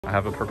I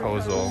have a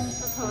proposal.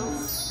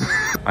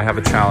 I have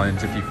a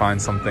challenge. If you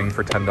find something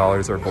for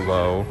 $10 or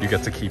below, you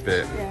get to keep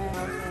it.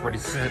 Yeah. Ready,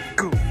 set,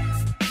 go.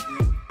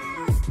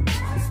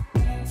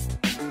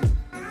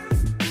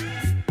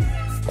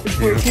 It's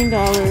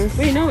 $14.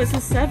 Wait, no, it's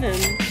a 7.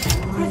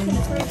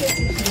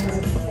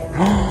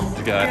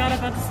 You got? I forgot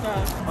about the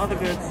stuff. All the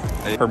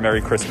goods. Her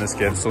Merry Christmas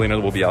gift. Selena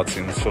will be out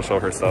soon. She'll show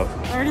her stuff.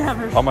 I already have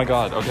her. Oh my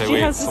god. Okay, She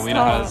wait.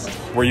 Selena has.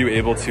 Were you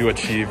able to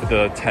achieve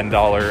the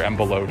 $10 and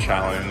below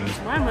challenge?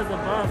 Mine was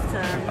above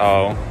 10.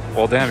 Oh.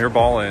 Well, damn, you're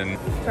balling.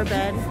 For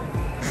bed.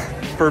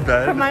 For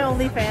bed? For my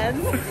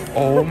OnlyFans.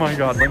 Oh my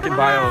god. Link in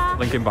bio.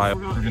 Link in bio.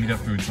 We're gonna get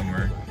food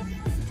somewhere.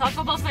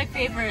 Taco Bell's my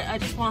favorite. I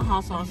just want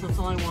hot sauce. That's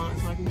all I want.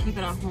 So I can keep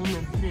it at home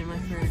and put it in my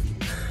fridge.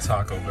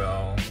 Taco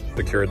Bell.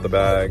 Secured the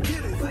bag.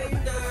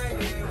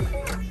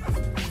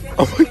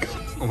 Oh my god.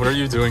 What are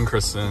you doing,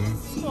 Kristen?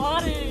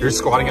 Squatting. You're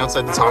squatting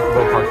outside the Taco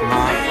Bell parking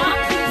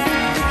lot?